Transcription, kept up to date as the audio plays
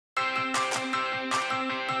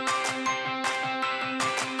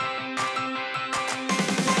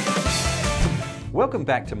Welcome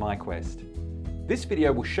back to MyQuest. This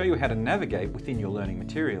video will show you how to navigate within your learning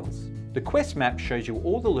materials. The Quest map shows you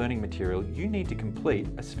all the learning material you need to complete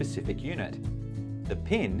a specific unit. The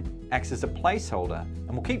pin acts as a placeholder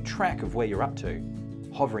and will keep track of where you're up to.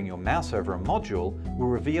 Hovering your mouse over a module will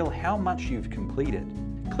reveal how much you've completed.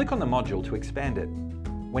 Click on the module to expand it.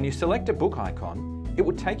 When you select a book icon, it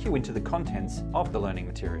will take you into the contents of the learning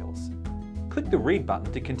materials. Click the Read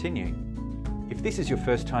button to continue. If this is your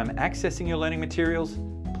first time accessing your learning materials,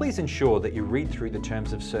 please ensure that you read through the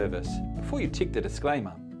terms of service before you tick the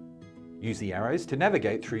disclaimer. Use the arrows to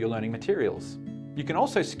navigate through your learning materials. You can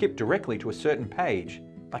also skip directly to a certain page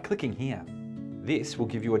by clicking here. This will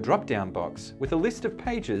give you a drop-down box with a list of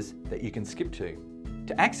pages that you can skip to.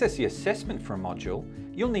 To access the assessment for a module,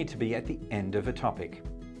 you'll need to be at the end of a topic.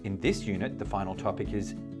 In this unit, the final topic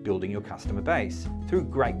is building your customer base through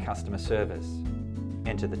great customer service.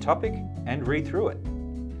 Enter the topic and read through it.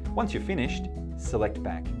 Once you're finished, select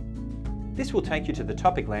back. This will take you to the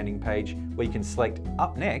topic landing page where you can select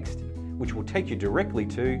Up Next, which will take you directly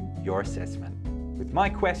to your assessment. With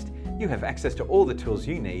MyQuest, you have access to all the tools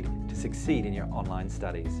you need to succeed in your online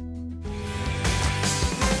studies.